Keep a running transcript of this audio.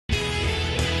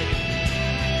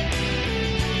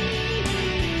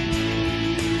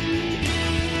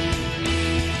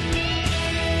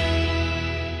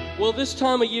Well, this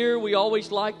time of year, we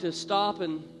always like to stop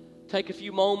and take a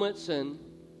few moments and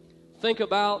think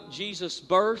about Jesus'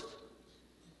 birth.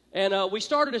 And we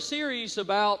started a series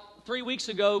about 3 weeks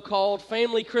ago called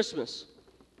Family Christmas.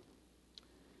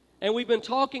 And we've been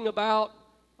talking about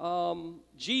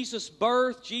Jesus'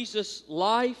 birth, Jesus'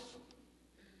 life,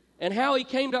 and how he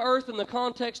came to earth in the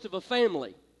context of a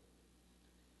family.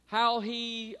 How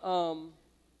he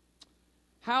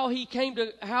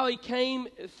came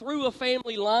through a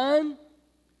family line,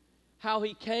 how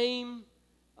he came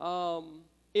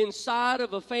inside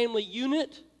of a family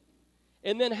unit,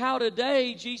 and then how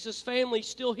today Jesus' family's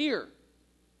still here.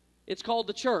 It's called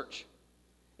the church.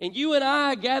 And you and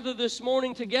I gather this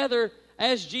morning together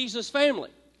as Jesus' family.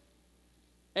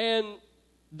 And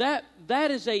that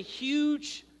is a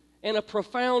huge and a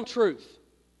profound truth.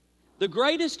 The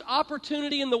greatest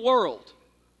opportunity in the world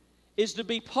is to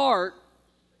be part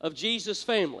of Jesus'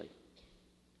 family.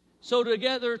 So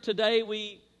together today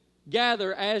we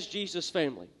gather as Jesus'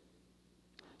 family.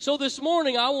 So this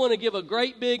morning I want to give a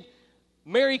great big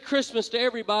Merry Christmas to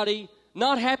everybody,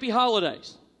 not Happy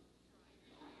Holidays.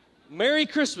 Merry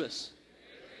Christmas.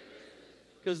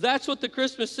 Because that's what the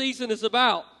Christmas season is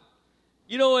about.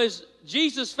 You know, as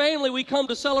Jesus' family, we come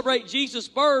to celebrate Jesus'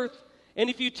 birth, and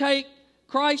if you take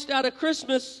Christ out of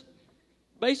Christmas,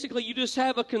 basically you just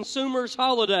have a consumer's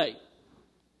holiday.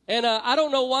 And I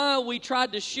don't know why we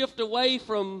tried to shift away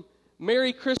from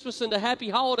Merry Christmas into Happy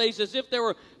Holidays as if there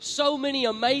were so many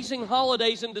amazing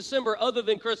holidays in December other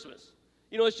than Christmas.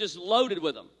 You know, it's just loaded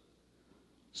with them.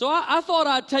 So I thought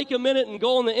I'd take a minute and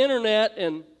go on the internet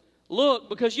and look,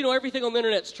 because, you know, everything on the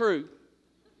internet's true.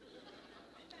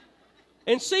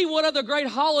 And see what other great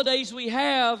holidays we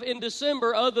have in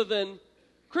December other than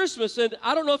Christmas. And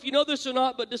I don't know if you know this or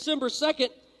not, but December 2nd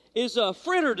is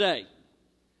Fritter Day.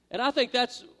 And I think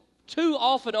that's too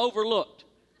often overlooked.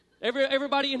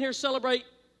 Everybody in here celebrate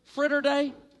Fritter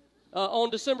Day on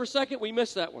December 2nd? We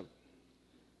missed that one.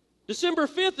 December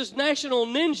 5th is National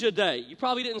Ninja Day. You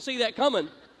probably didn't see that coming.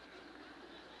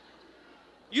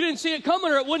 You didn't see it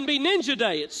coming or it wouldn't be Ninja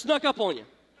Day. It snuck up on you.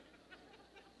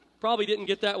 Probably didn't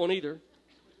get that one either.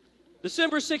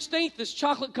 December 16th is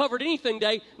Chocolate Covered Anything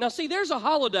Day. Now see, there's a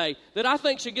holiday that I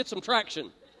think should get some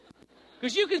traction.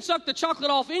 Because you can suck the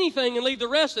chocolate off anything and leave the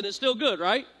rest and it's still good,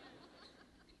 right?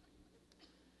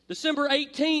 December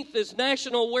 18th is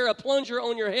National Wear a Plunger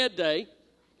on Your Head Day.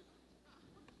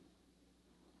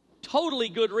 Totally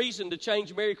good reason to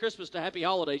change Merry Christmas to Happy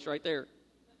Holidays right there.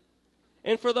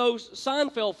 And for those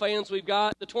Seinfeld fans, we've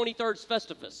got the 23rd's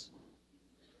Festivus.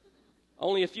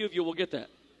 Only a few of you will get that.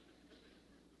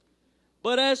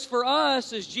 But as for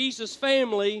us, as Jesus'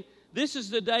 family, this is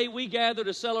the day we gather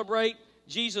to celebrate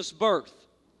Jesus' birth.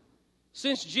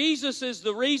 Since Jesus is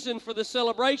the reason for the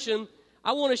celebration,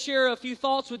 I want to share a few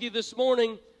thoughts with you this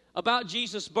morning about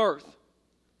Jesus' birth.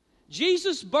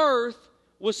 Jesus' birth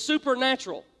was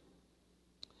supernatural.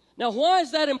 Now, why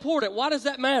is that important? Why does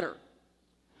that matter?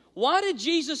 Why did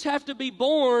Jesus have to be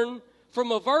born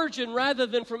from a virgin rather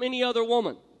than from any other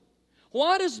woman?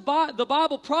 Why does the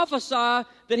Bible prophesy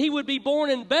that he would be born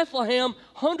in Bethlehem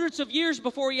hundreds of years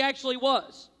before he actually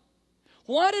was?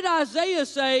 Why did Isaiah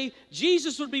say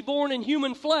Jesus would be born in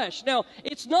human flesh? Now,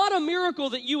 it's not a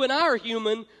miracle that you and I are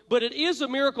human, but it is a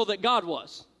miracle that God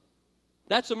was.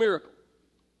 That's a miracle.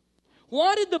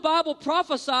 Why did the Bible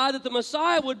prophesy that the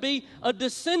Messiah would be a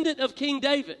descendant of King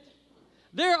David?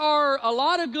 There are a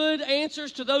lot of good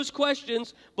answers to those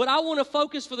questions, but I want to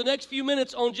focus for the next few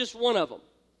minutes on just one of them.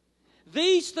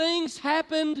 These things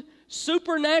happened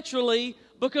supernaturally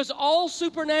because all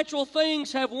supernatural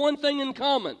things have one thing in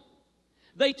common.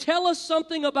 They tell us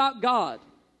something about God.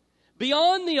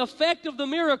 Beyond the effect of the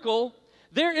miracle,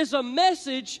 there is a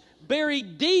message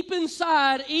buried deep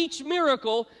inside each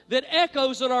miracle that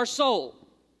echoes in our soul.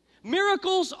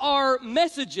 Miracles are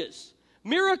messages.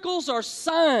 Miracles are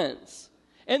signs.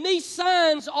 And these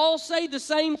signs all say the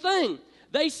same thing.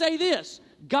 They say this: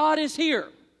 God is here.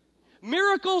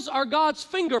 Miracles are God's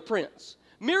fingerprints.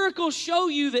 Miracles show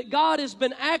you that God has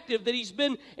been active, that he's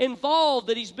been involved,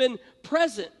 that he's been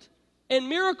present. And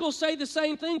miracles say the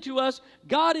same thing to us: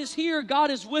 God is here,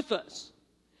 God is with us.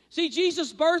 See,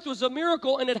 Jesus' birth was a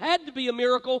miracle, and it had to be a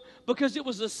miracle because it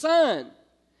was a sign.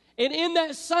 And in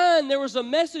that sign, there was a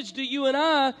message to you and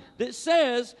I that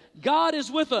says, God is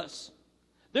with us.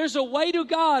 There's a way to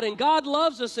God, and God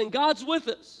loves us, and God's with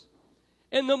us.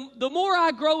 And the more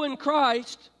I grow in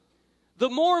Christ, the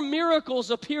more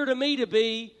miracles appear to me to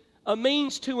be a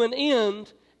means to an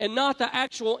end and not the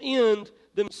actual end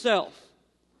themselves.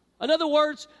 In other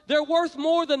words, they're worth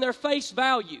more than their face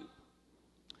value.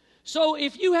 So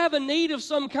if you have a need of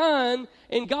some kind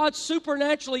and God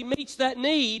supernaturally meets that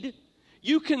need,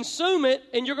 you consume it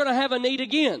and you're going to have a need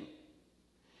again.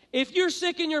 If you're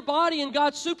sick in your body and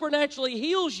God supernaturally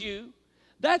heals you,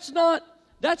 that's not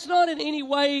in any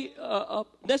way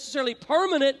necessarily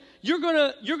permanent. You're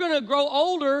gonna grow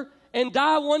older and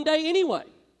die one day anyway.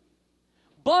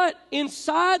 But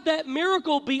inside that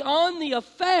miracle, beyond the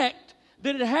effect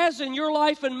that it has in your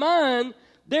life and mine,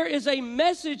 there is a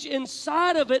message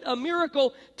inside of it. A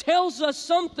miracle tells us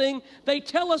something. They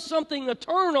tell us something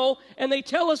eternal, and they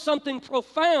tell us something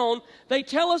profound. They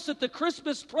tell us that the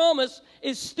Christmas promise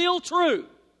is still true.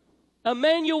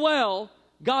 Emmanuel,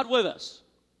 God with us.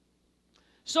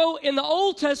 So in the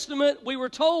Old Testament, we were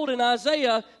told in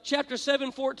Isaiah chapter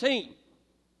 7:14,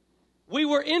 we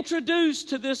were introduced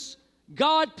to this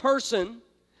God person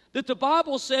that the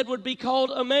Bible said would be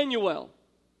called Emmanuel.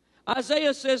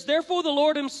 Isaiah says, therefore the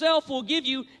Lord himself will give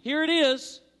you, here it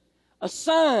is, a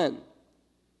sign,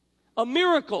 a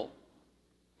miracle.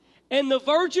 And the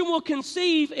virgin will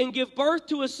conceive and give birth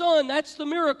to a son, that's the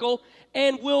miracle,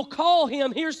 and will call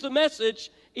him, here's the message,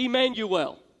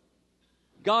 Emmanuel.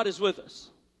 God is with us.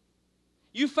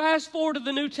 You fast forward to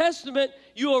the New Testament,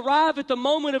 you arrive at the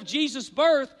moment of Jesus'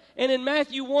 birth, and in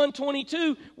Matthew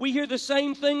 1:22, we hear the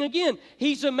same thing again.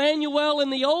 He's Emmanuel in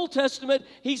the Old Testament.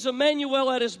 He's Emmanuel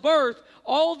at his birth.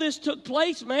 All this took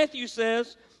place, Matthew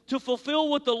says, to fulfill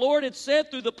what the Lord had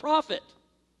said through the prophet.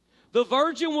 The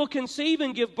virgin will conceive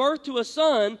and give birth to a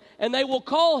son, and they will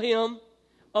call him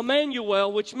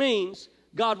Emmanuel, which means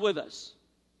God with us.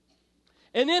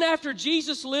 And then after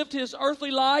Jesus lived his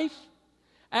earthly life,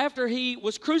 after he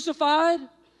was crucified,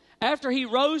 after he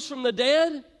rose from the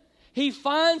dead, he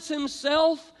finds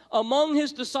himself among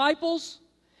his disciples,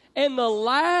 and the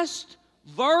last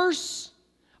verse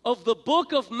of the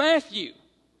book of Matthew,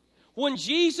 when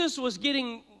Jesus was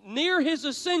getting near his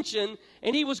ascension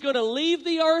and he was going to leave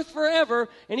the earth forever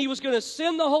and he was going to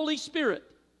send the Holy Spirit,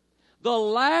 the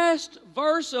last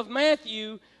verse of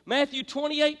Matthew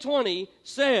 28:20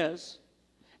 says,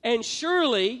 and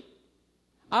surely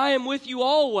I am with you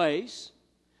always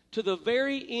to the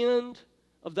very end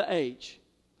of the age.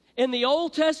 In the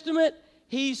Old Testament,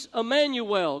 he's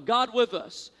Emmanuel, God with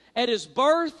us. At his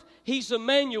birth, he's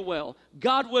Emmanuel,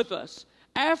 God with us.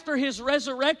 After his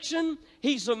resurrection,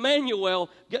 he's Emmanuel.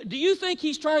 Do you think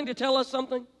he's trying to tell us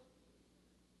something?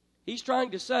 He's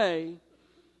trying to say,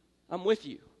 I'm with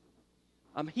you.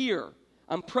 I'm here.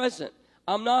 I'm present.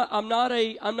 I'm not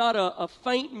a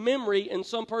faint memory in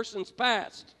some person's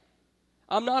past.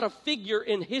 I'm not a figure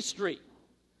in history.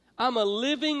 I'm a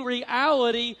living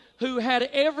reality who had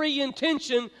every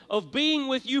intention of being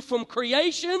with you from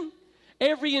creation,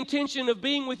 every intention of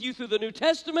being with you through the New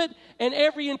Testament, and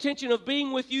every intention of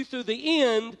being with you through the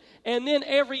end, and then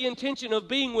every intention of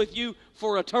being with you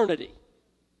for eternity.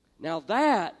 Now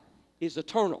that is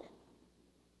eternal.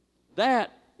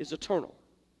 That is eternal.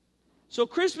 So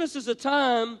Christmas is a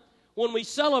time when we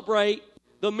celebrate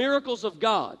the miracles of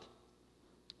God.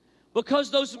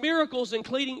 Because those miracles,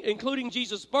 including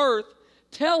Jesus' birth,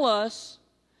 tell us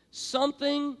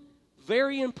something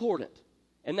very important,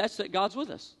 and that's that God's with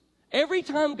us. Every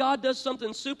time God does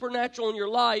something supernatural in your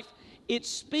life, it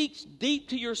speaks deep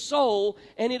to your soul,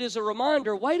 and it is a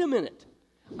reminder, wait a minute,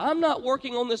 I'm not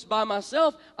working on this by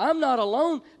myself. I'm not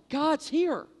alone. God's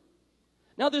here.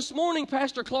 Now this morning,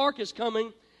 Pastor Clark is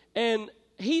coming, and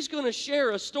he's going to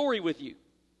share a story with you.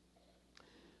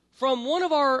 From one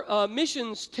of our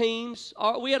missions teams,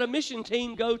 we had a mission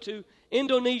team go to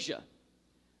Indonesia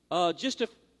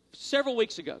several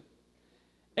weeks ago.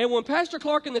 And when Pastor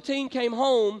Clark and the team came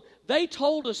home, they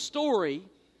told a story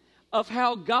of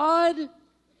how God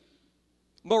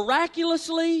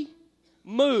miraculously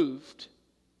moved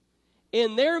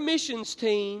in their missions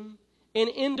team in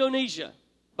Indonesia.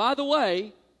 By the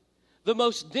way, the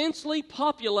most densely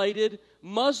populated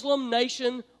Muslim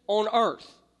nation on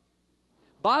earth.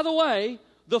 By the way,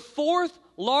 the fourth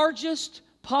largest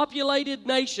populated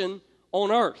nation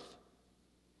on earth.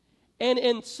 And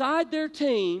inside their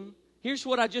team, here's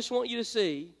what I just want you to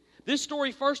see. This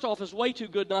story, first off, is way too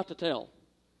good not to tell.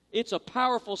 It's a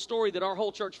powerful story that our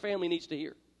whole church family needs to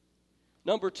hear.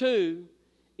 Number two,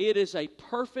 it is a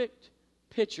perfect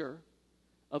picture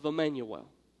of Emmanuel.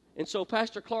 And so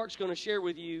Pastor Clark's going to share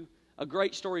with you a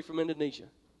great story from Indonesia.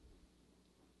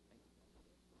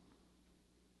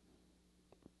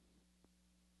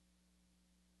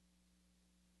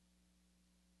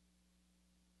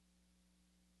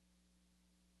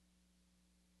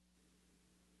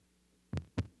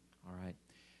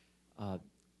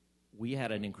 We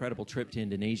had an incredible trip to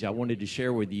Indonesia. I wanted to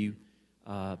share with you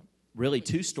really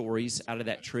two stories out of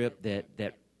that trip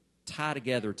that tie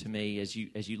together to me as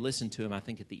you listen to them. I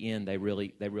think at the end they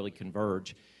really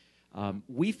converge.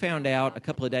 We found out a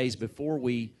couple of days before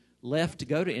we left to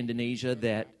go to Indonesia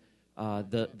that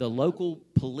the local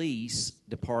police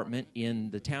department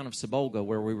in the town of Sabolga,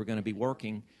 where we were going to be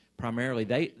working primarily,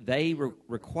 they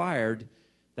required.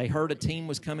 They heard a team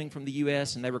was coming from the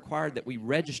U.S., and they required that we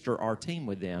register our team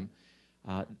with them.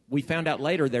 We found out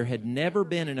later there had never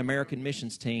been an American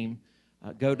missions team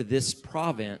go to this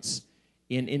province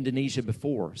in Indonesia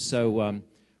before. So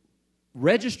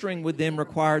registering with them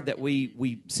required that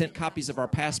we sent copies of our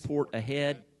passport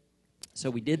ahead. So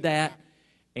we did that.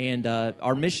 And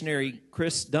our missionary,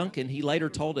 Chris Duncan, he later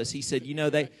told us, he said,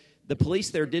 the police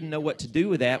there didn't know what to do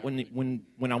with that when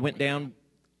I went down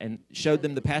and showed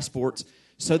them the passports.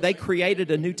 So they created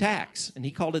a new tax, and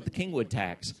he called it the Kingwood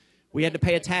tax. We had to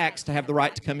pay a tax to have the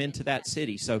right to come into that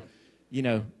city. So,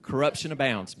 corruption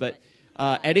abounds. But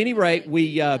at any rate,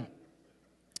 we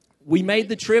made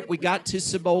the trip. We got to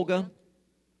Sabolga,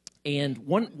 and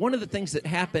one of the things that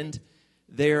happened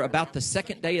there about the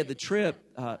second day of the trip,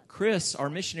 Chris, our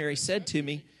missionary, said to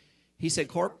me, he said,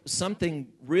 "Corp, something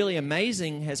really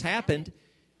amazing has happened."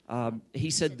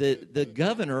 He said the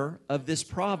governor of this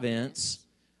province,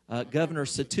 Governor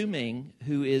Satuming,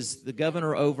 who is the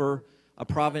governor over a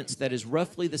province that is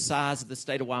roughly the size of the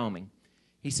state of Wyoming.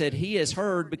 He said he has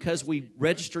heard, because we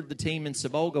registered the team in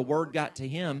Sabolga, word got to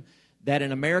him that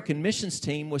an American missions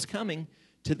team was coming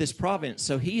to this province.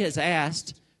 So he has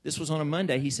asked, this was on a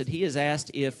Monday, he said he has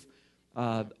asked if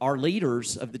our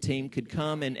leaders of the team could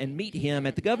come and meet him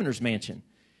at the governor's mansion.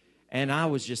 And I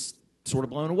was just sort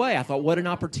of blown away. I thought, what an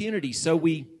opportunity. So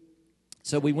we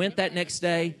went that next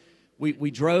day.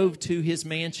 We drove to his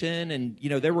mansion, and,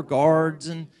 there were guards,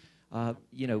 and,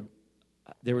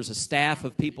 there was a staff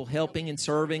of people helping and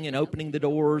serving and opening the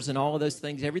doors and all of those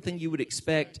things, everything you would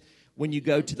expect when you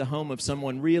go to the home of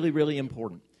someone really, really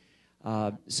important.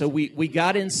 So we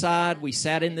got inside. We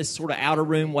sat in this sort of outer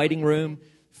room, waiting room.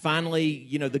 Finally,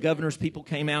 the governor's people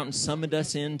came out and summoned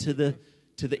us into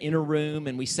the inner room,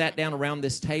 and we sat down around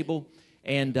this table.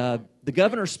 And the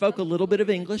governor spoke a little bit of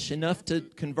English, enough to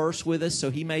converse with us, so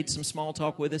he made some small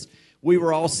talk with us. We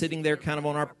were all sitting there kind of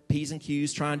on our P's and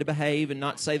Q's, trying to behave and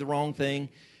not say the wrong thing.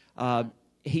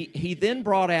 He then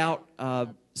brought out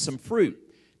some fruit.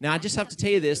 Now, I just have to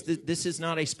tell you this. This is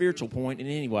not a spiritual point in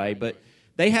any way, but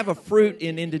they have a fruit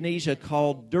in Indonesia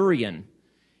called durian.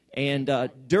 And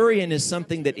durian is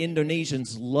something that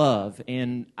Indonesians love,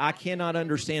 and I cannot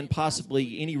understand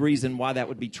possibly any reason why that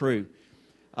would be true.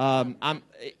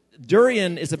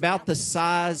 Durian is about the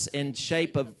size and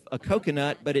shape of a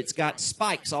coconut, but it's got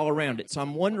spikes all around it. So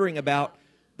I'm wondering about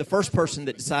the first person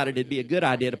that decided it'd be a good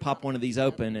idea to pop one of these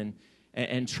open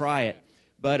and try it.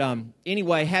 But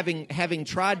anyway, having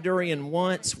tried durian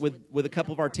once with a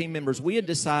couple of our team members, we had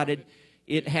decided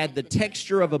it had the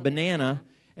texture of a banana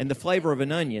and the flavor of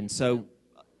an onion. So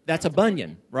that's a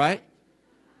bunion, right?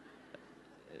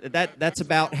 That's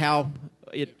about how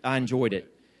I enjoyed it.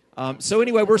 So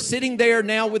anyway, we're sitting there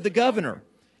now with the governor.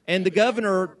 And the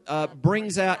governor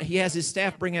brings out, he has his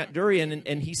staff bring out durian.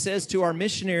 And he says to our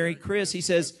missionary, Chris, he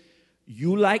says,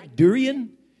 "You like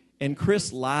durian?" And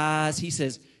Chris lies. He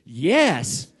says,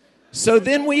 "Yes." So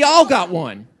then we all got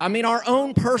one. I mean, our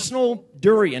own personal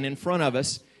durian in front of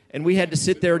us. And we had to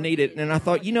sit there and eat it. And I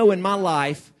thought, in my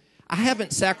life, I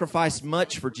haven't sacrificed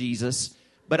much for Jesus,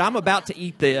 but I'm about to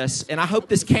eat this, and I hope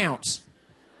this counts.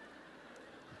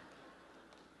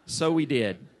 So we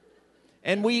did.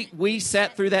 And we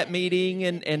sat through that meeting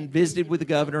and visited with the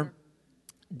governor.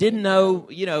 Didn't know,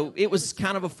 it was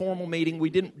kind of a formal meeting. We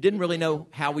didn't really know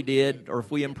how we did, or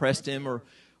if we impressed him, or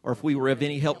if we were of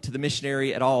any help to the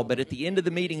missionary at all. But at the end of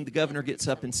the meeting, the governor gets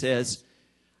up and says,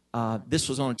 this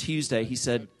was on a Tuesday, he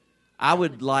said, "I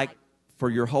would like for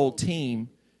your whole team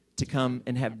to come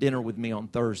and have dinner with me on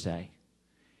Thursday."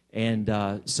 And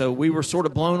so we were sort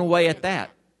of blown away at that.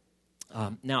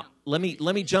 Now, let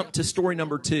me jump to story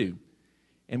number 2,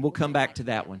 and we'll come back to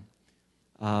that one.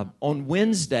 On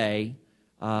Wednesday,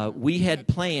 we had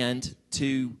planned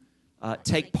to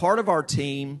take part of our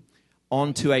team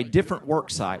onto a different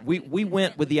work site. We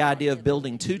went with the idea of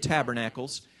building 2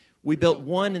 tabernacles. We built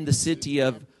one in the city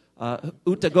of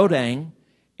Utagodang,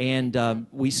 and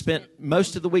we spent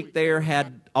most of the week there,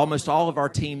 had almost all of our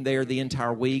team there the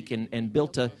entire week, and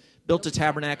built a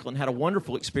tabernacle and had a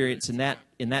wonderful experience in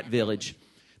that village.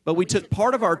 But we took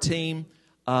part of our team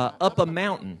up a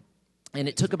mountain, and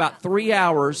it took about 3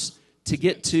 hours to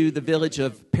get to the village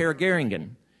of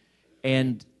Paragaringen.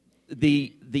 And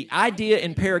the idea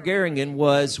in Paragaringen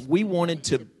was we wanted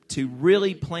to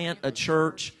really plant a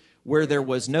church where there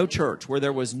was no church, where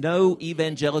there was no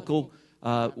evangelical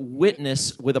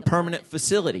witness with a permanent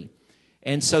facility.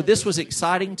 And so this was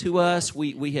exciting to us.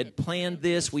 We had planned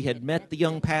this. We had met the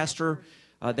young pastor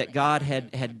that God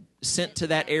had sent to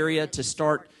that area to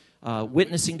start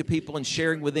witnessing to people and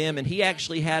sharing with them. And he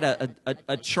actually had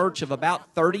a church of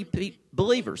about 30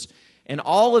 believers. And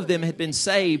all of them had been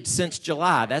saved since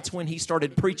July. That's when he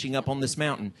started preaching up on this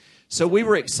mountain. So we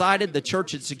were excited. The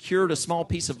church had secured a small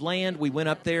piece of land. We went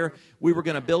up there. We were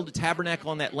going to build a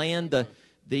tabernacle on that land.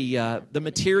 The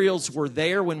materials were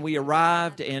there when we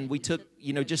arrived, and we took,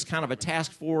 just kind of a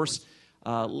task force.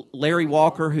 Larry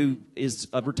Walker, who is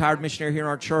a retired missionary here in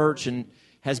our church and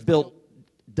has built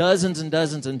dozens and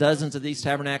dozens and dozens of these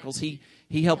tabernacles. He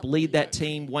helped lead that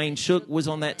team. Wayne Shook was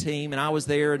on that team, and I was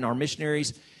there, and our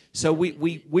missionaries. So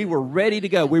we were ready to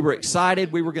go. We were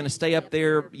excited. We were going to stay up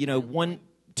there,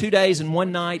 2 days and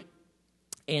one night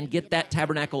and get that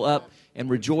tabernacle up and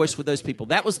rejoice with those people.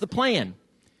 That was the plan.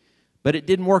 But it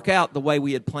didn't work out the way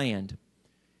we had planned.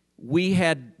 We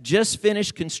had just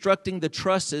finished constructing the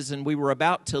trusses, and we were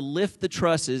about to lift the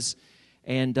trusses,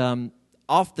 and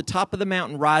off the top of the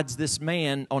mountain rides this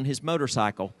man on his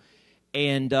motorcycle.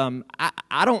 And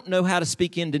I don't know how to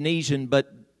speak Indonesian,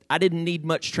 but I didn't need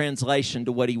much translation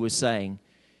to what he was saying.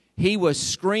 He was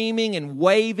screaming and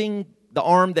waving the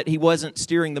arm that he wasn't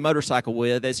steering the motorcycle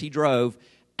with as he drove,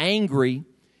 angry.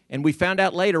 And we found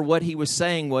out later what he was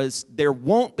saying was, there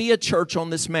won't be a church on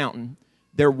this mountain.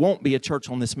 There won't be a church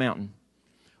on this mountain.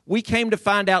 We came to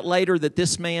find out later that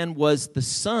this man was the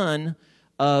son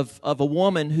of a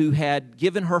woman who had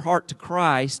given her heart to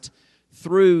Christ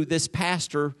through this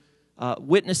pastor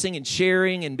witnessing and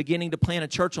sharing and beginning to plant a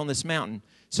church on this mountain.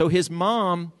 So his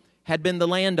mom had been the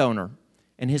landowner,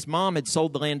 and his mom had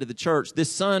sold the land to the church.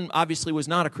 This son obviously was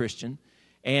not a Christian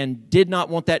and did not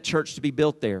want that church to be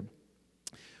built there.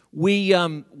 We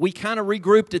kind of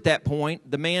regrouped at that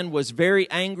point. The man was very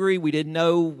angry. We didn't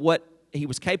know what he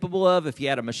was capable of, if he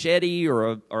had a machete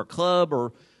or a club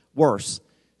or worse.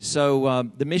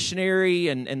 So the missionary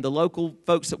and the local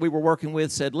folks that we were working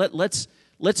with said, let's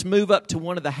move up to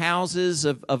one of the houses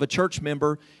of a church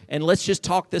member and let's just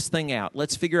talk this thing out.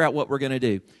 Let's figure out what we're going to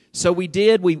do. So we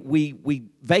did. We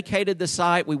vacated the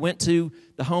site. We went to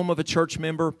the home of a church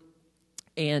member.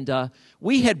 And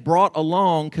we had brought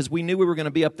along, because we knew we were going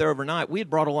to be up there overnight, we had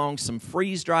brought along some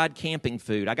freeze-dried camping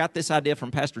food. I got this idea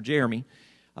from Pastor Jeremy,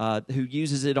 who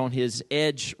uses it on his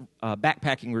Edge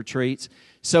backpacking retreats.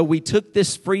 So we took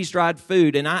this freeze-dried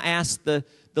food, and I asked the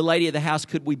lady of the house,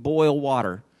 could we boil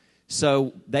water?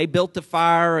 So they built the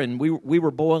fire, and we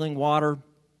were boiling water,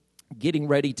 getting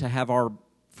ready to have our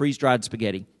freeze-dried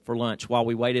spaghetti for lunch while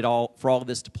we waited for all of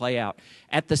this to play out.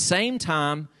 At the same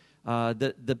time,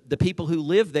 the people who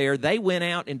lived there, they went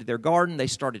out into their garden. They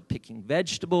started picking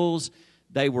vegetables.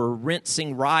 They were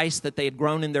rinsing rice that they had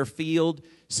grown in their field.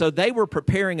 So they were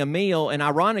preparing a meal, and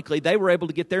ironically, they were able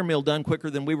to get their meal done quicker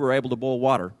than we were able to boil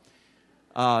water.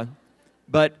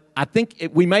 But I think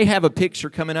we may have a picture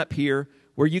coming up here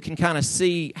where you can kind of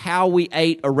see how we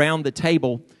ate around the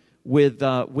table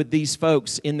with these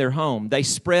folks in their home. They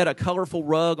spread a colorful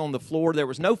rug on the floor. There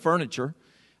was no furniture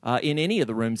in any of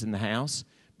the rooms in the house.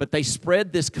 But they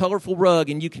spread this colorful rug,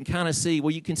 and you can kind of see,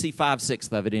 well, you can see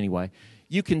 5/6 of it anyway.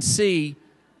 You can see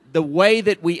the way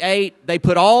that we ate. They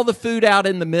put all the food out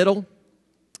in the middle,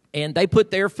 and they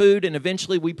put their food, and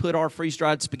eventually we put our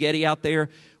freeze-dried spaghetti out there,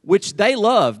 which they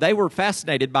loved. They were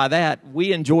fascinated by that.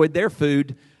 We enjoyed their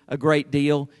food a great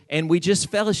deal, and we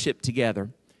just fellowshiped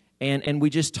together. And we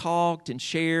just talked and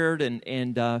shared,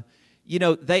 and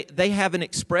they have an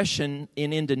expression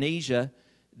in Indonesia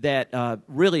that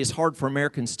really is hard for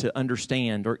Americans to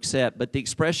understand or accept. But the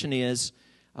expression is,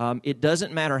 it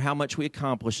doesn't matter how much we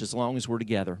accomplish as long as we're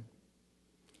together.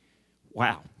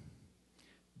 Wow.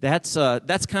 That's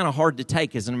kind of hard to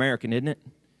take as an American, isn't it?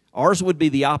 Ours would be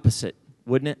the opposite,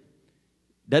 wouldn't it?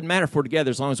 Doesn't matter if we're together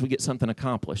as long as we get something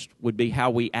accomplished, would be how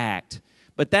we act.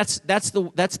 But that's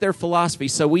their philosophy.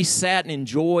 So we sat and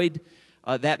enjoyed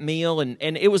that meal, and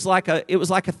it was like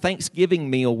a Thanksgiving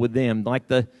meal with them, like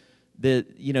the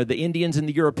Indians and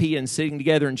the Europeans sitting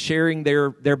together and sharing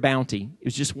their bounty. It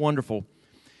was just wonderful.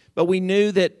 But we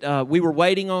knew that we were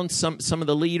waiting on some of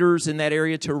the leaders in that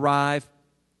area to arrive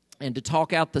and to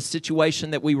talk out the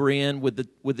situation that we were in with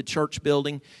the church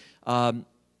building.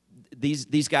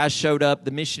 These guys showed up.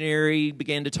 The missionary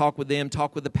began to talk with them,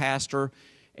 talk with the pastor.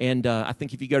 And I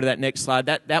think if you go to that next slide,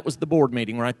 that was the board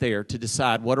meeting right there to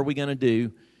decide what are we going to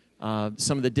do.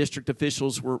 Some of the district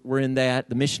officials were in that,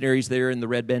 the missionaries there in the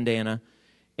red bandana.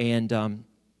 And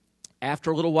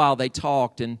after a little while, they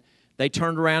talked, and they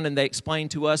turned around and they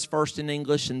explained to us first in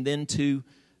English and then to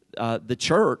the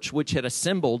church, which had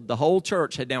assembled. The whole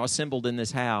church had now assembled in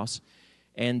this house.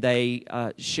 and they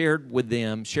shared with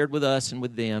us and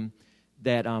with them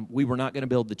that we were not going to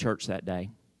build the church that day.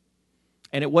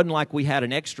 And it wasn't like we had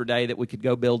an extra day that we could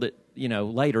go build it,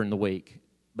 later in the week.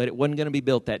 But it wasn't going to be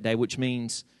built that day, which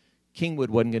means Kingwood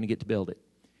wasn't going to get to build it.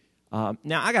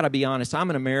 Now, I got to be honest. I'm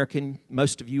an American.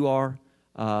 Most of you are.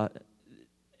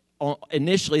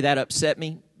 Initially, that upset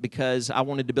me because I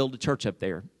wanted to build a church up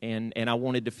there, and I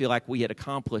wanted to feel like we had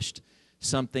accomplished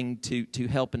something to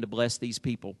help and to bless these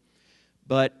people.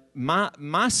 But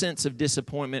my sense of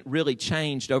disappointment really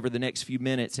changed over the next few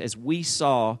minutes as we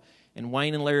saw, and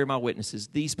Wayne and Larry are my witnesses,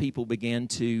 these people began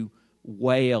to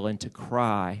wail and to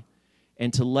cry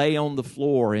and to lay on the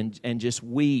floor and just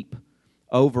weep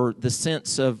over the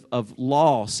sense of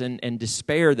loss and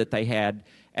despair that they had,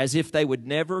 as if they would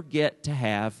never get to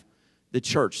have the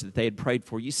church that they had prayed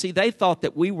for. You see, they thought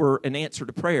that we were an answer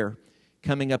to prayer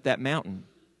coming up that mountain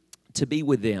to be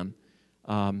with them.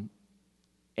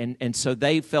 And so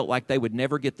they felt like they would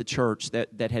never get the church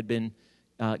that had been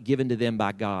given to them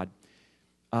by God.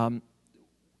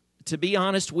 To be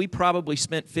honest, we probably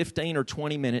spent 15 or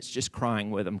 20 minutes just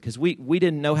crying with them because we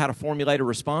didn't know how to formulate a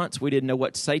response. We didn't know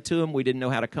what to say to them. We didn't know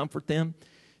how to comfort them.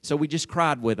 So we just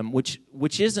cried with them, which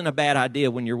isn't a bad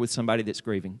idea when you're with somebody that's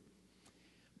grieving.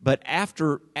 But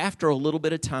after a little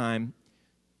bit of time,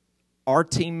 our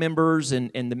team members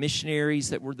and the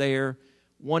missionaries that were there,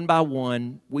 one by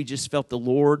one, we just felt the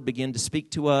Lord begin to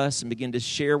speak to us and begin to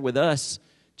share with us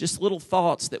just little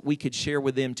thoughts that we could share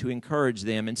with them to encourage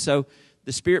them. And so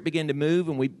the Spirit began to move,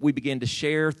 and we began to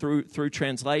share through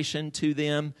translation to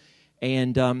them,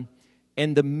 and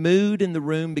the mood in the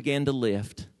room began to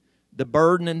lift. The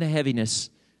burden and the heaviness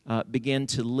began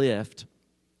to lift.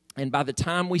 And by the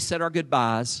time we said our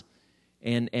goodbyes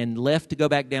and left to go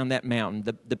back down that mountain,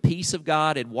 the peace of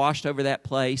God had washed over that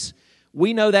place.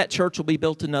 We know that church will be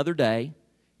built another day.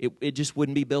 It just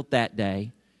wouldn't be built that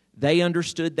day. They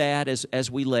understood that as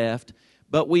we left.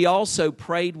 But we also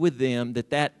prayed with them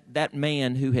that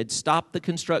man who had stopped the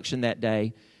construction that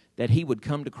day, that he would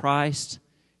come to Christ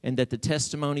and that the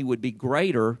testimony would be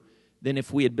greater than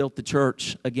if we had built the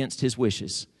church against his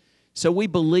wishes. So we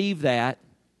believed that,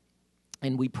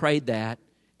 and we prayed that,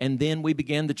 and then we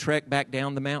began the trek back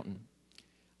down the mountain.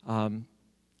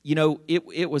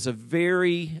 It was a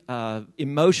very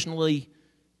emotionally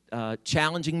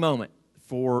challenging moment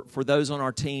for those on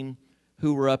our team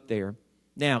who were up there.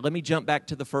 Now, let me jump back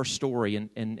to the first story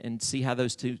and see how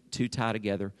those two tie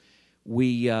together.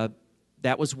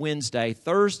 That was Wednesday.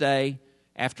 Thursday,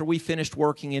 after we finished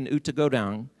working in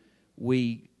Utagodang,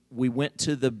 we went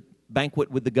to the banquet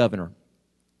with the governor.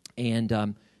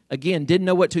 And again, didn't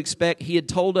know what to expect. He had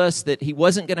told us that he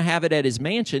wasn't going to have it at his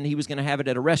mansion. He was going to have it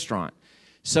at a restaurant.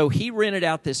 So he rented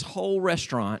out this whole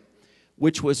restaurant,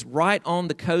 which was right on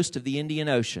the coast of the Indian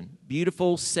Ocean.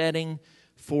 Beautiful setting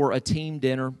for a team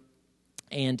dinner.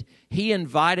 And he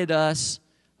invited us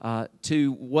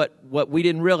to what we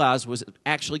didn't realize was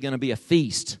actually going to be a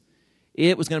feast.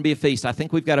 It was going to be a feast. I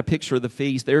think we've got a picture of the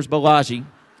feast. There's Balaji.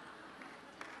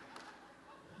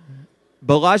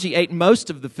 Balaji ate most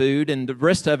of the food, and the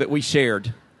rest of it we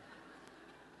shared.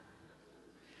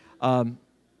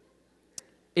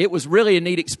 It was really a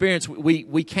neat experience.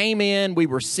 We came in, we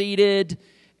were seated,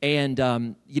 and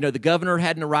the governor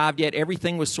hadn't arrived yet.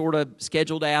 Everything was sort of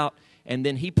scheduled out. And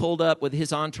then he pulled up with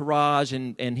his entourage,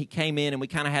 and he came in, and we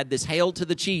kind of had this hail to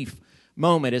the chief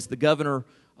moment as the governor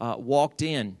walked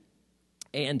in.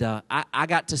 And I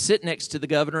got to sit next to the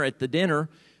governor at the dinner,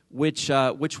 which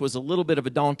was a little bit of a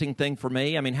daunting thing for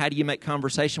me. I mean, how do you make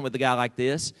conversation with a guy like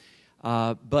this?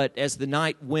 But as the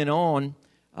night went on,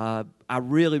 I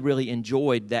really, really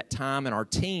enjoyed that time, and our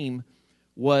team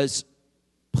was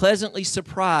pleasantly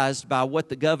surprised by what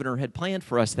the governor had planned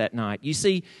for us that night. You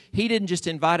see, he didn't just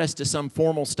invite us to some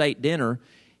formal state dinner.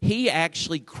 He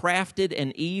actually crafted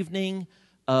an evening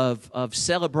of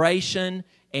celebration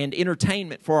and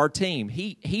entertainment for our team.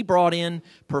 He brought in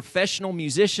professional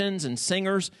musicians and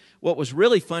singers. What was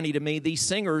really funny to me, these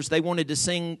singers, they wanted to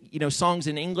sing, songs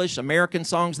in English, American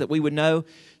songs that we would know.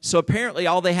 So apparently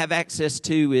all they have access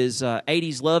to is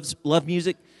 80s love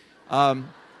music.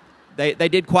 They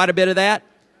did quite a bit of that.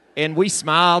 And we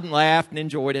smiled and laughed and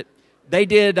enjoyed it.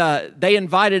 They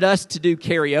invited us to do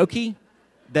karaoke.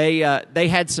 They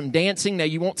had some dancing. Now,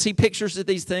 you won't see pictures of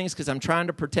these things because I'm trying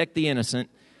to protect the innocent.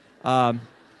 But,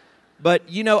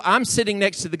 I'm sitting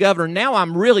next to the governor. Now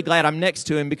I'm really glad I'm next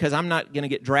to him because I'm not going to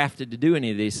get drafted to do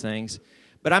any of these things.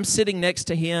 But I'm sitting next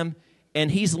to him, and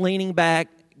he's leaning back,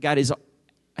 got his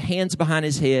hands behind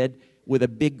his head with a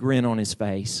big grin on his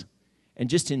face and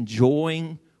just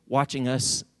enjoying watching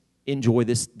us enjoy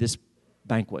this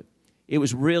banquet. It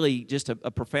was really just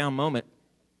a profound moment.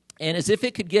 And as if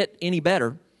it could get any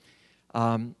better,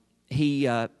 he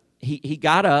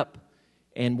got up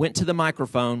and went to the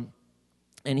microphone,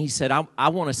 and he said, I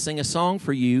want to sing a song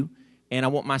for you, and I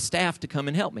want my staff to come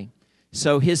and help me.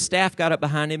 So his staff got up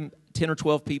behind him, 10 or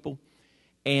 12 people,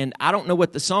 and I don't know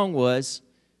what the song was,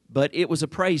 but it was a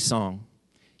praise song.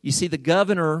 You see, the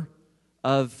governor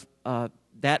of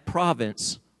that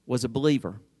province was a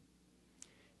believer.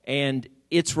 And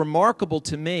it's remarkable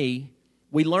to me.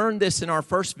 We learned this in our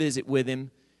first visit with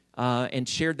him and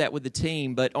shared that with the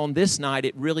team, but on this night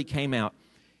it really came out.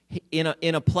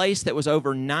 In a place that was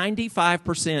over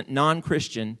 95%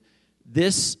 non-Christian,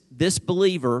 this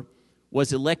believer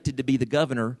was elected to be the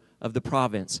governor of the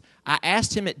province. I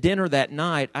asked him at dinner that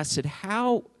night, I said,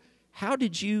 how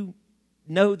did you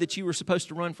know that you were supposed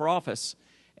to run for office?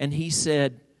 And he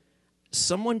said,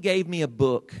 someone gave me a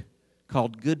book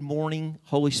called Good Morning,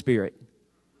 Holy Spirit.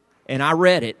 And I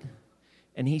read it.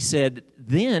 And he said,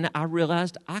 then I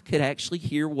realized I could actually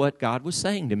hear what God was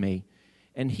saying to me.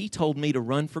 And he told me to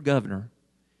run for governor.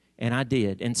 And I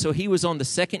did. And so he was on the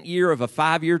second year of a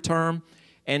 5-year term.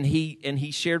 And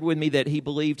he shared with me that he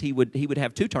believed he would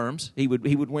have 2 terms. He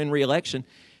would win re-election.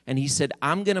 And he said,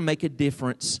 I'm going to make a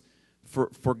difference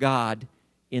for God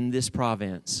in this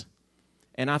province.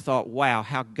 And I thought, wow,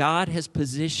 how God has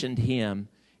positioned him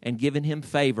and given him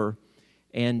favor.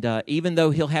 And even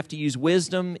though he'll have to use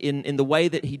wisdom in the way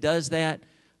that he does that,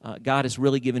 God has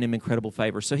really given him incredible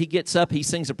favor. So he gets up, he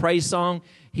sings a praise song,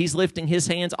 he's lifting his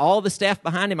hands. All the staff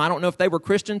behind him, I don't know if they were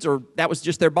Christians or that was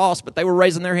just their boss, but they were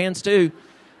raising their hands too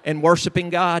and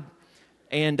worshiping God.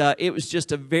 And it was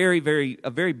just a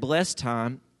very blessed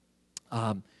time.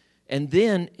 And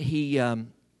then he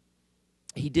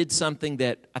did something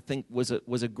that I think was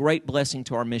a great blessing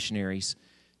to our missionaries,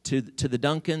 to the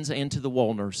Duncans and to the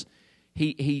Woolners.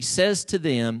 He says to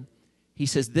them, he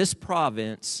says, this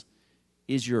province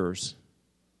is yours.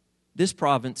 This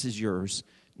province is yours.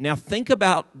 Now think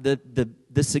about the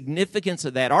significance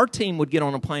of that. Our team would get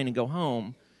on a plane and go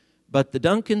home, but the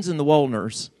Duncans and the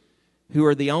Woolners, who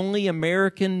are the only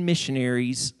American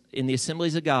missionaries in the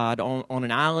Assemblies of God on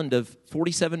an island of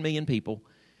 47 million people,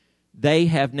 they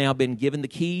have now been given the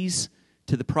keys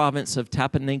to the province of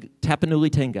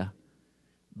Tapanuli-Tingha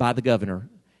by the governor.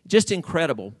 Just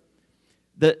incredible.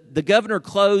 The governor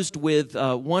closed with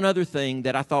one other thing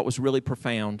that I thought was really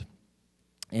profound,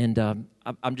 and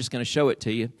I'm just going to show it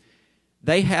to you.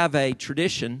 They have a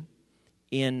tradition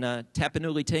in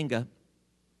Tapanuli-Tingha.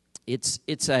 It's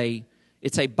a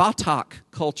Batak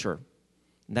culture.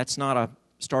 That's not a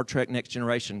Star Trek Next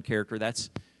Generation character. That's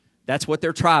what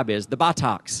their tribe is, the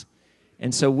Bataks.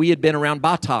 And so we had been around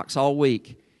Bataks all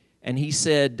week, and he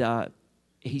said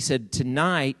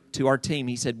tonight to our team,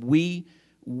 he said,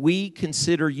 we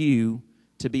consider you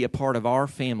to be a part of our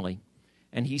family.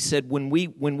 And he said, when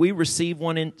we receive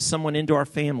someone into our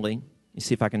family, let me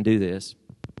see if I can do this.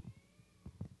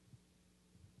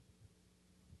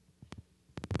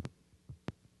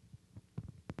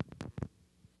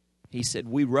 He said,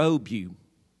 we robe you.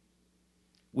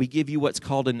 We give you what's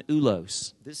called an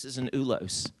ulos. This is an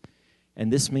ulos.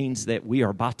 And this means that we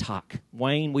are Batak.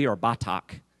 Wayne, we are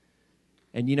Batak.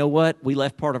 And you know what? We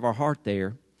left part of our heart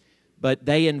there. But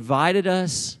they invited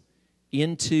us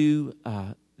into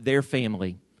their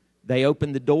family. They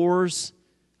opened the doors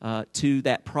to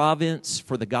that province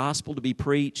for the gospel to be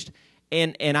preached.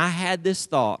 And I had this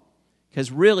thought,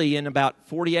 because really in about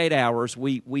 48 hours,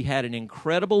 we had an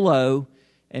incredible low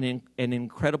and an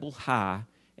incredible high.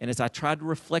 And as I tried to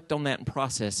reflect on that and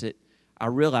process it, I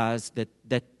realized that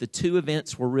the two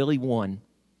events were really one.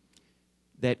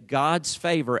 That God's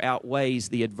favor outweighs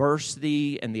the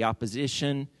adversity and the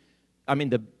opposition. I mean,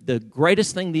 the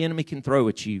greatest thing the enemy can throw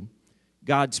at you,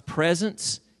 God's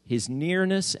presence, His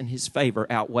nearness, and His favor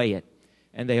outweigh it,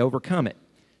 and they overcome it.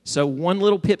 So one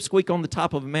little pipsqueak on the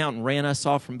top of a mountain ran us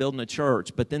off from building a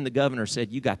church, but then the governor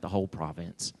said, you got the whole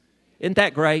province. Isn't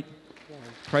that great? Yeah.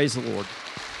 Praise the Lord.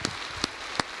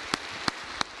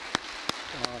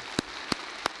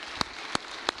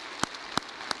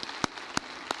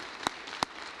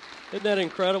 Isn't that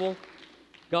incredible?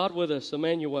 God with us,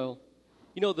 Emmanuel.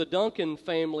 You know, the Duncan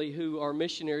family, who are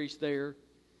missionaries there,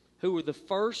 who were the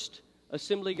first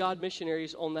Assembly of God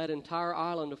missionaries on that entire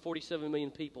island of 47 million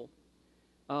people.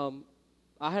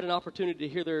 I had an opportunity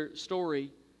to hear their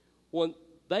story when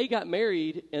they got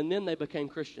married and then they became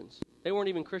Christians. They weren't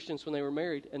even Christians when they were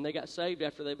married, and they got saved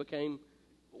after they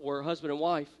were husband and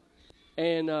wife.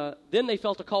 And then they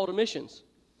felt a call to missions.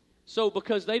 So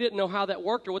because they didn't know how that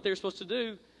worked or what they were supposed to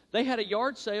do, they had a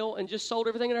yard sale and just sold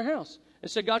everything in their house and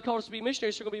said, God called us to be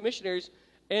missionaries, so we're going to be missionaries.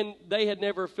 And they had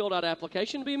never filled out an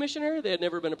application to be a missionary. They had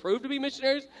never been approved to be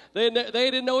missionaries. They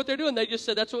didn't know what they're doing. They just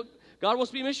said, that's what God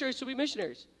wants to be missionaries, to be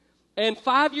missionaries. And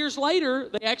 5 years later,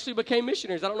 they actually became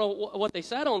missionaries. I don't know what they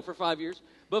sat on for 5 years,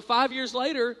 but 5 years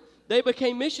later, they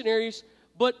became missionaries.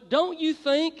 But don't you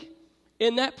think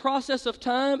in that process of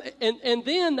time, and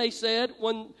then they said,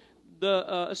 when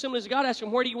the Assemblies of God asked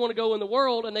them, where do you want to go in the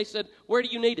world? And they said, where do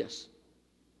you need us?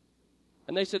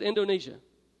 And they said, Indonesia.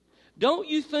 Don't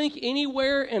you think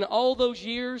anywhere in all those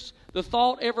years the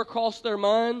thought ever crossed their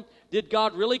mind, did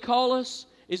God really call us?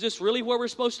 Is this really where we're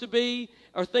supposed to be?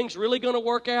 Are things really going to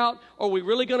work out? Are we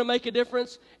really going to make a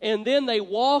difference? And then they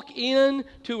walk in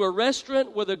to a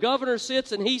restaurant where the governor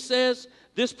sits and he says,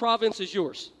 this province is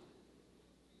yours.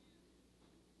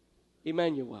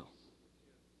 Emmanuel.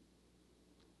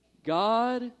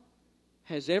 God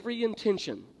has every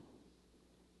intention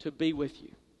to be with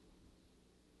you.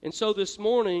 And so this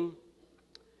morning,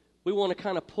 we want to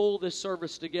kind of pull this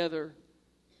service together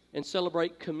and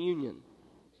celebrate communion.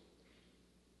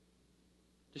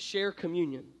 To share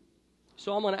communion.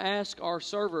 So I'm going to ask our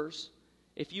servers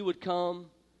if you would come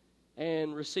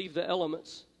and receive the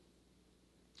elements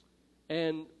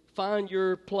and find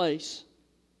your place.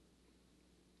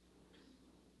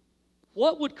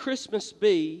 What would Christmas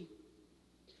be?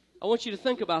 I want you to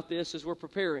think about this as we're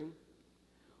preparing.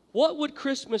 What would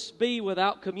Christmas be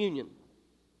without communion?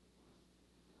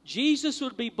 Jesus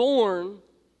would be born,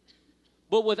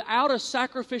 but without a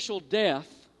sacrificial death,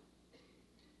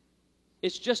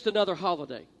 it's just another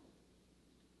holiday.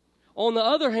 On the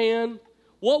other hand,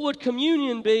 what would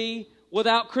communion be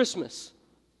without Christmas?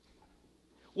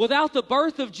 Without the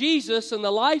birth of Jesus and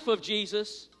the life of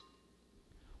Jesus,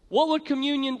 what would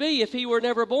communion be? If he were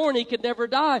never born, he could never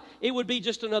die. It would be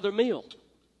just another meal.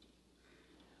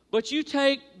 But you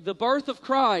take the birth of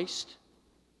Christ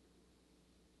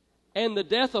and the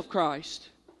death of Christ.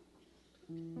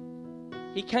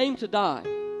 He came to die.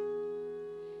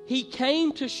 He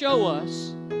came to show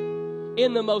us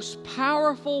in the most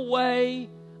powerful way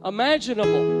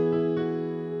imaginable,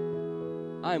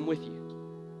 I am with you.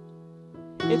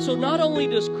 And so not only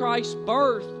does Christ's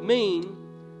birth mean,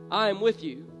 I am with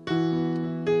you,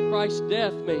 Christ's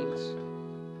death means,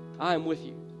 I am with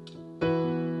you.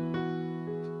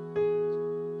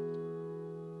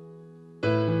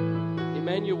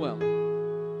 Emmanuel.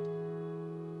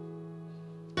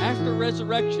 After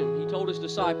resurrection, he told his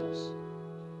disciples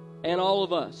and all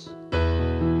of us,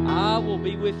 I will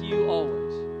be with you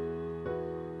always.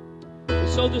 And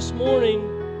so this morning,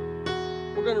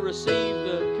 we're going to receive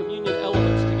the communion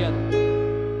elements together.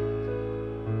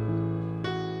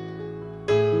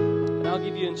 And I'll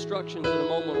give you instructions in a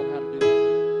moment on how to do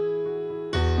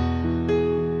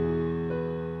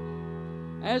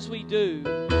it. As we do,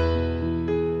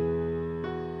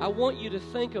 I want you to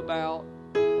think about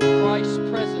Christ's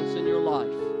presence in your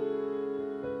life.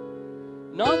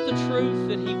 Not the truth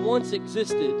that he once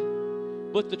existed,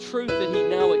 but the truth that he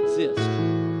now exists.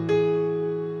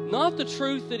 Not the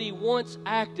truth that he once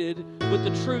acted, but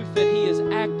the truth that he is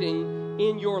acting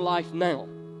in your life now.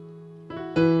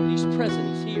 He's present,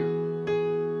 he's here.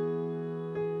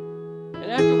 And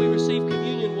after we receive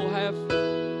communion, we'll have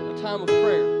a time of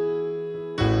prayer.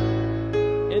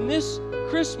 And this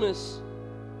Christmas,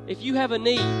 if you have a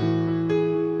need,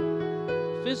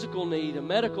 a physical need, a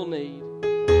medical need,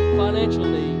 financial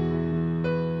need,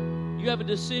 you have a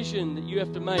decision that you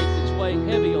have to make that's weighing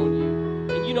heavy on you,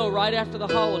 and you know right after the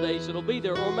holidays it'll be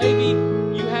there. Or maybe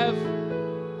you have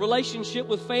relationship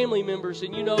with family members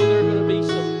and you know there are going to be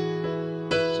some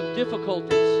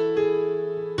difficulties.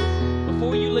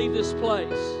 Before you leave this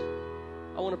place,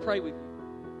 I want to pray with you.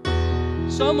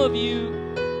 Some of you,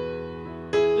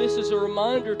 this is a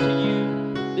reminder to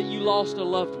you that you lost a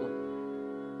loved one.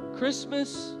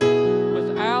 Christmas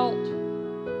without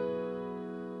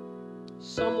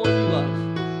someone you love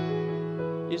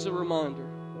is a reminder.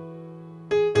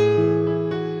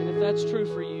 And if that's true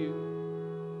for you,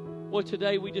 well,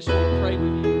 today we just want to pray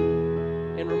with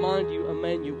you and remind you,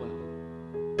 Emmanuel.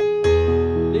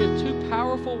 There are two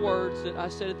powerful words that I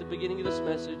said at the beginning of this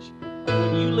message.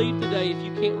 When you leave today, if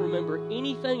you can't remember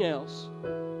anything else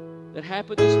that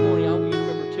happened this morning, I want you to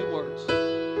remember two words.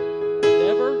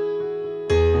 Never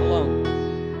alone.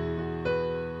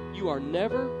 You are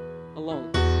never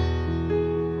alone.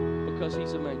 Because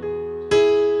he's Emmanuel.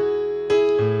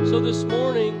 So this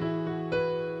morning,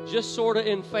 just sort of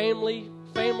in family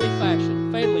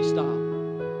fashion, family style,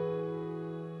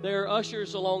 there are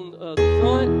ushers along the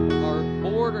front. Our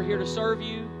board are here to serve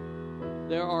you.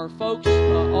 There are folks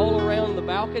all around the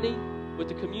balcony with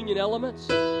the communion elements.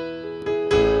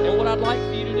 And what I'd like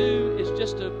for you to do is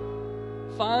just to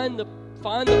find the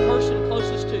find the person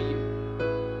closest to you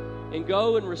and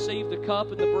go and receive the cup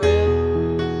and the bread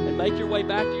and make your way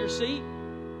back to your seat.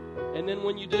 And then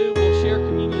when you do, we'll share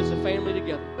communion as a family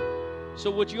together.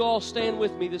 So would you all stand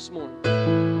with me this morning?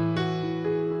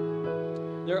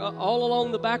 They're all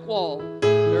along the back wall.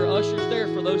 There are ushers there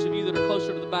for those of you that are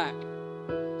closer to the back.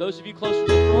 Those of you closer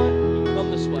to the front, you can come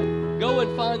this way. Go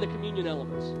and find the communion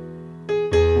elements.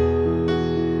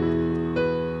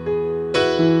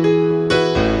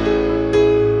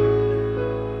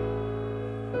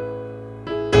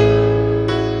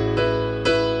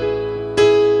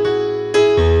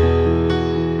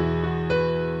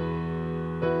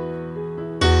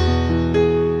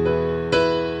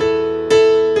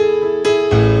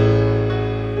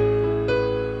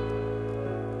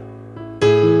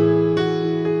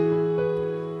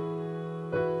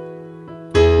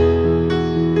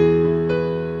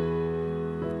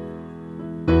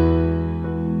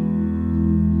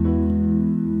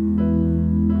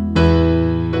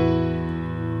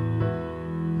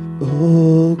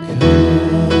 Oh, come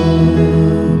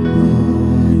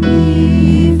on,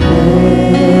 ye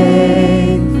faithful,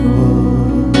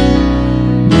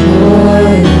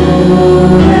 joyful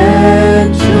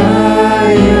and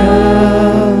triumphant.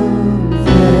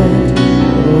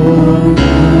 Oh,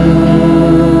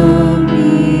 come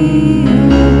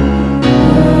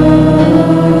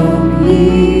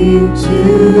ye to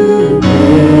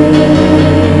Bethlehem.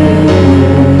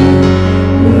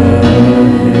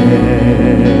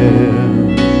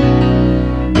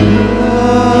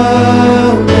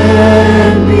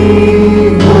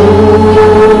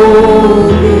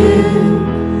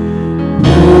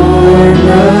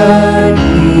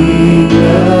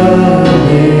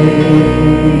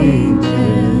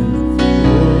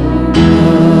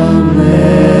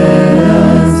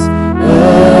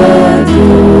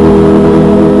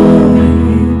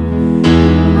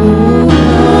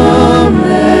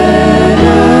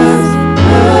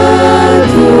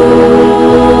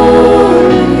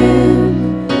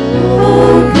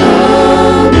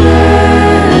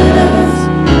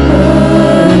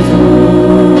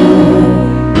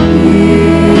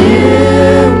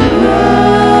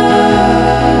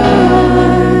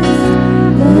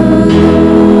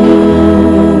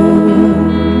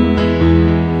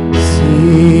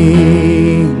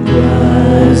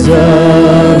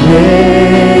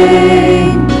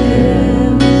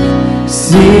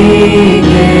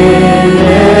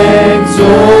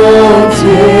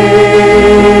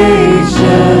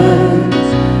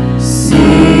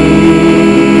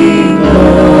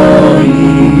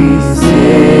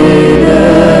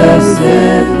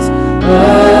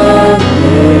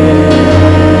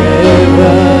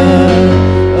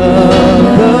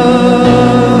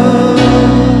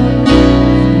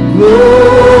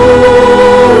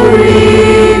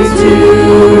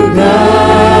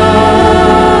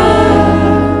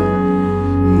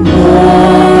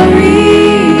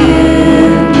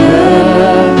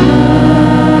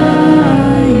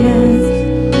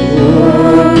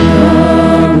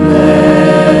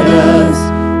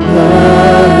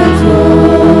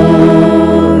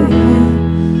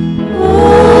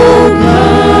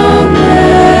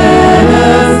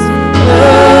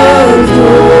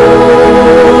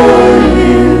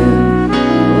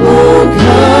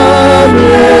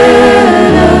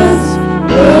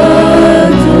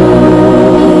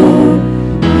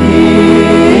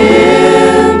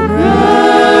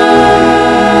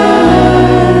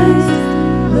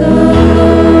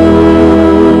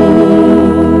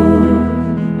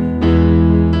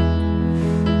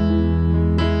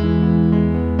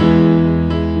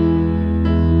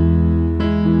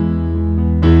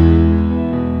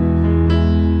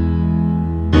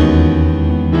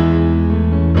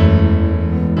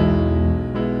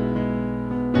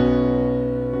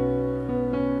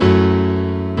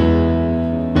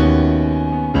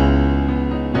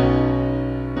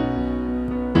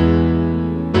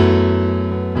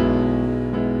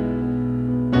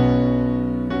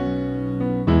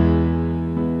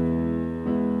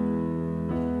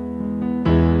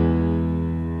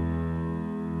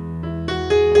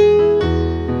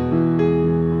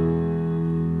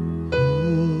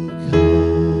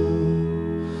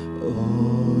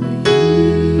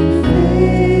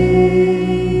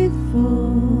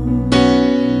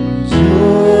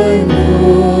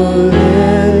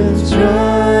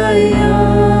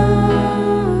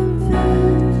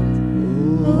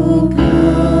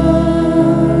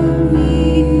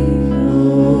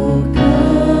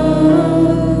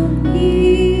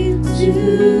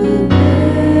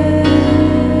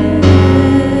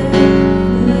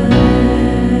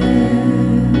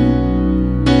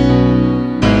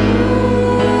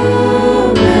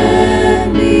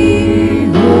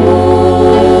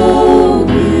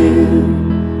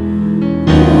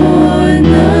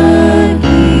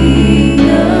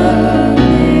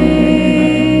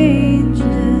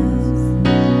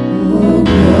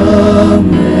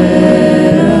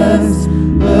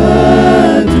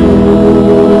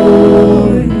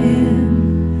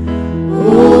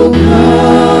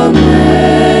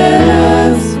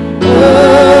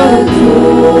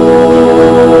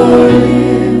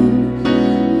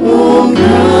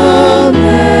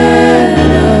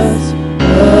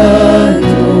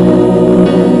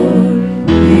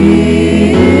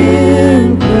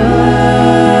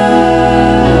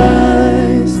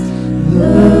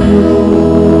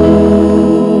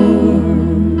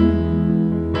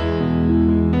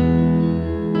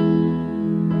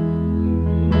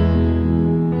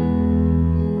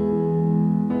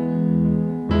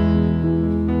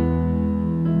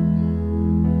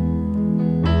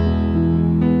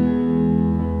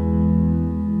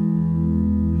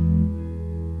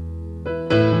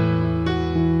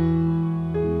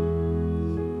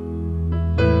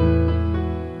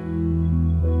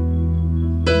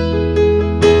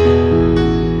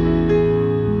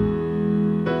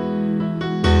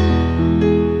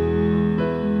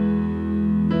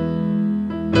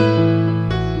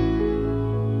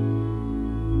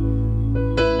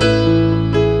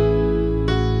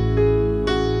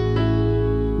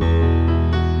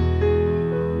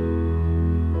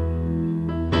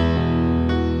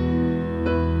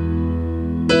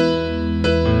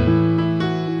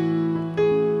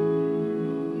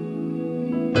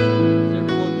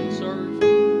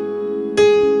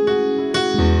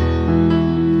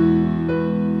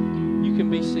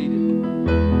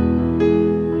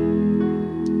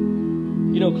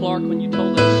 know, Clark, when you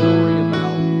told that story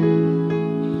about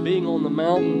being on the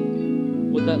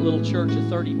mountain with that little church of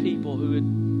 30 people who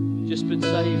had just been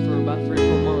saved for about 3 or 4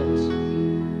 months,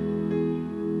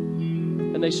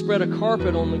 and they spread a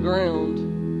carpet on the ground,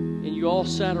 and you all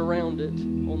sat around it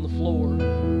on the floor,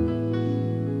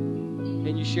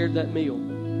 and you shared that meal.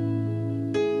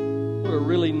 What a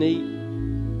really neat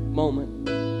moment,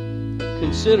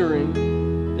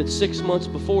 considering that 6 months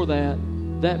before that,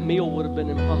 that meal would have been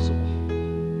impossible.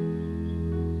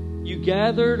 You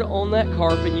gathered on that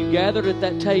carpet, you gathered at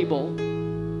that table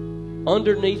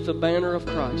underneath the banner of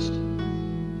Christ.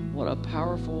 What a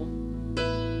powerful.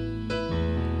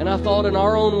 And I thought in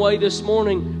our own way this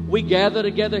morning, we gather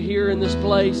together here in this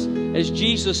place as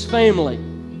Jesus' family.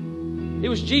 It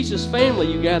was Jesus' family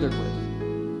you gathered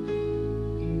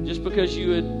with. Just because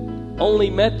you had only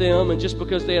met them and just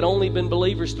because they had only been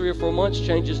believers 3 or 4 months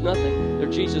changes nothing. They're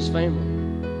Jesus' family.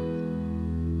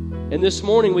 And this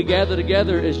morning we gather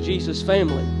together as Jesus'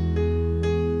 family.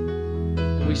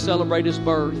 And we celebrate His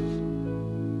birth.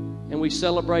 And we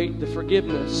celebrate the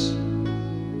forgiveness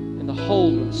and the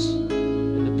wholeness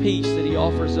and the peace that He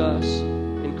offers us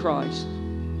in Christ.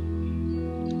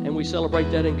 And we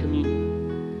celebrate that in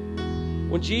communion.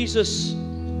 When Jesus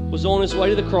was on His way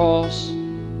to the cross,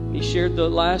 He shared the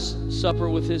Last Supper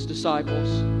with His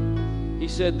disciples. He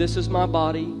said, "This is my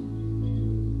body.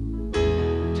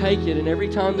 Take it, and every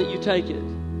time that you take it,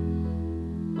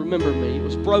 remember me. It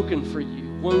was broken for you,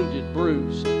 wounded,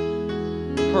 bruised,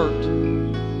 hurt,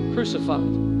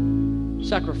 crucified,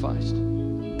 sacrificed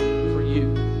for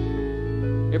you.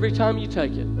 Every time you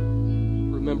take it,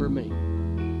 remember me."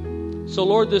 So,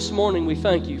 Lord, this morning we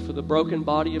thank You for the broken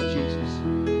body of Jesus.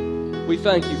 We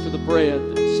thank You for the bread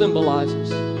that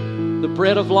symbolizes the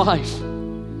bread of life.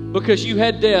 Because You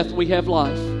had death, we have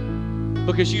life.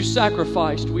 Because You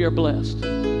sacrificed, we are blessed.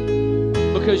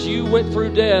 Because You went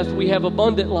through death, we have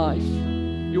abundant life.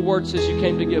 Your word says You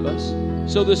came to give us.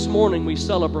 So this morning we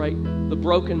celebrate the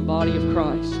broken body of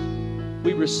Christ.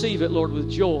 We receive it, Lord, with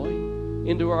joy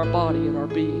into our body and our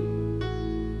being.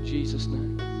 In Jesus'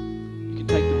 name. You can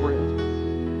take the bread.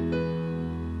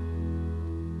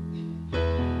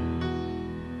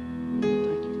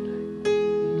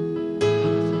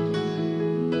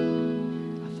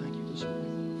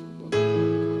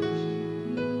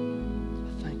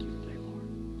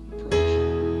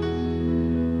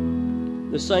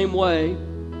 The same way,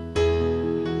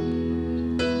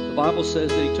 the Bible says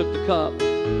that He took the cup.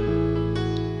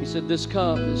 He said, "This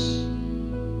cup is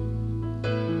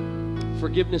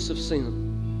forgiveness of sin.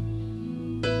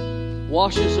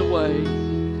 Washes away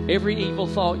every evil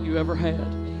thought you ever had.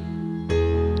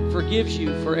 Forgives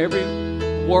you for every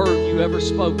word you ever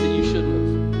spoke that you shouldn't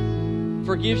have.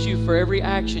 Forgives you for every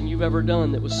action you've ever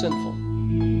done that was sinful.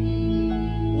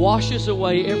 Washes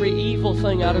away every evil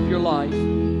thing out of your life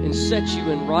and sets you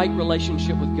in right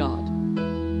relationship with God.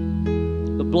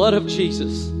 The blood of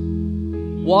Jesus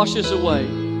washes away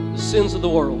the sins of the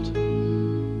world."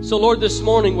 So, Lord, this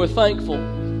morning we're thankful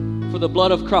for the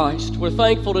blood of Christ. We're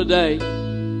thankful today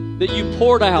that You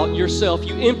poured out Yourself.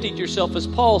 You emptied Yourself, as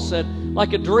Paul said,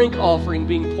 like a drink offering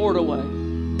being poured away.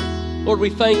 Lord, we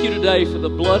thank You today for the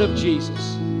blood of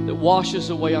Jesus that washes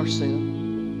away our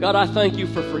sin. God, I thank You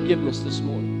for forgiveness this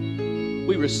morning.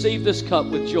 We receive this cup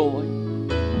with joy.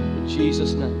 In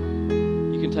Jesus'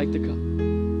 name, you can take the cup.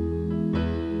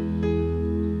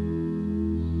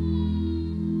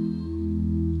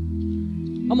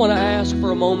 I'm going to ask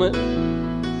for a moment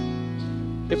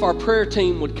if our prayer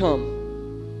team would come.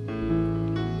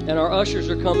 And our ushers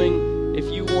are coming if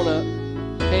you want to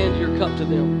hand your cup to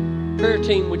them. Prayer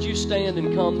team, would you stand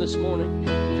and come this morning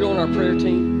if you're on our prayer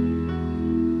team?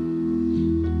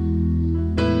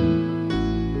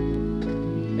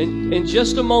 In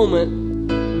just a moment,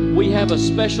 we have a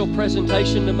special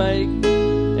presentation to make,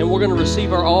 and we're going to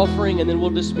receive our offering, and then we'll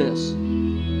dismiss.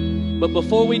 But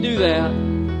before we do that,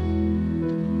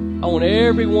 I want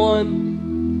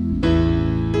everyone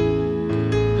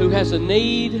who has a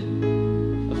need,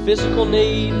 a physical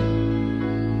need,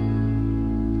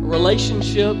 a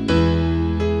relationship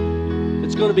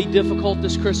that's going to be difficult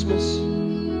this Christmas.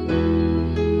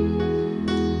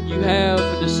 You have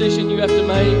a decision you have to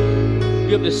make.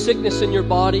 You have the sickness in your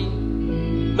body.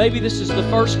 Maybe this is the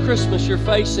first Christmas you're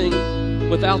facing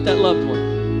without that loved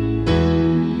one.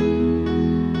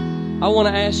 I want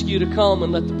to ask you to come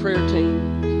and let the prayer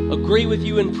team agree with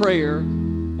you in prayer.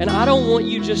 And I don't want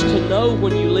you just to know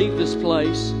when you leave this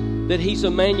place that He's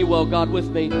Emmanuel, God with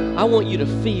me. I want you to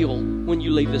feel when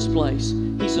you leave this place,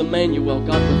 He's Emmanuel,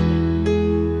 God with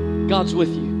me. God's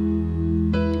with you.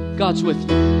 God's with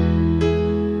you.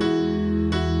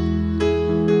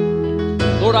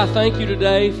 Lord, I thank you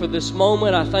today for this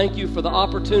moment. I thank you for the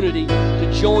opportunity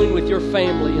to join with your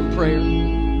family in prayer.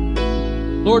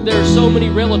 Lord, there are so many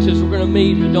relatives we're going to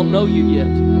meet who don't know you yet.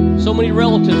 So many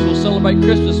relatives we'll celebrate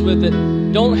Christmas with that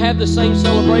don't have the same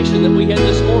celebration that we had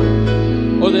this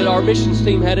morning or that our missions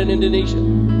team had in Indonesia.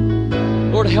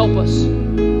 Lord, help us.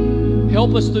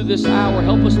 Help us through this hour.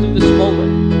 Help us through this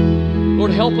moment.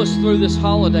 Lord, help us through this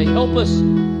holiday. Help us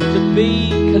to be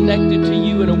connected to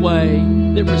you in a way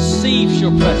that receives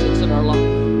your presence in our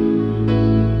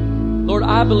life. Lord,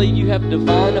 I believe you have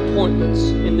divine appointments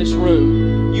in this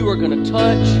room. You are going to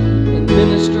touch and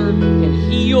minister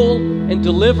and heal and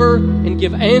deliver and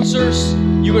give answers.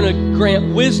 You're going to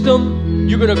grant wisdom.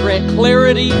 You're going to grant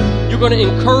clarity. You're going to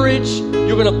encourage.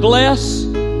 You're going to bless.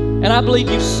 And I believe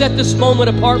you've set this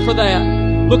moment apart for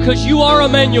that because you are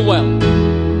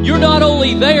Emmanuel. You're not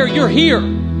only there, you're here.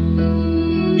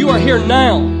 You are here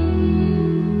now.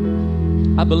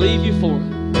 I believe you for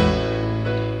it.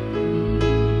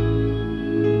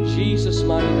 In Jesus'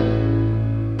 mighty name.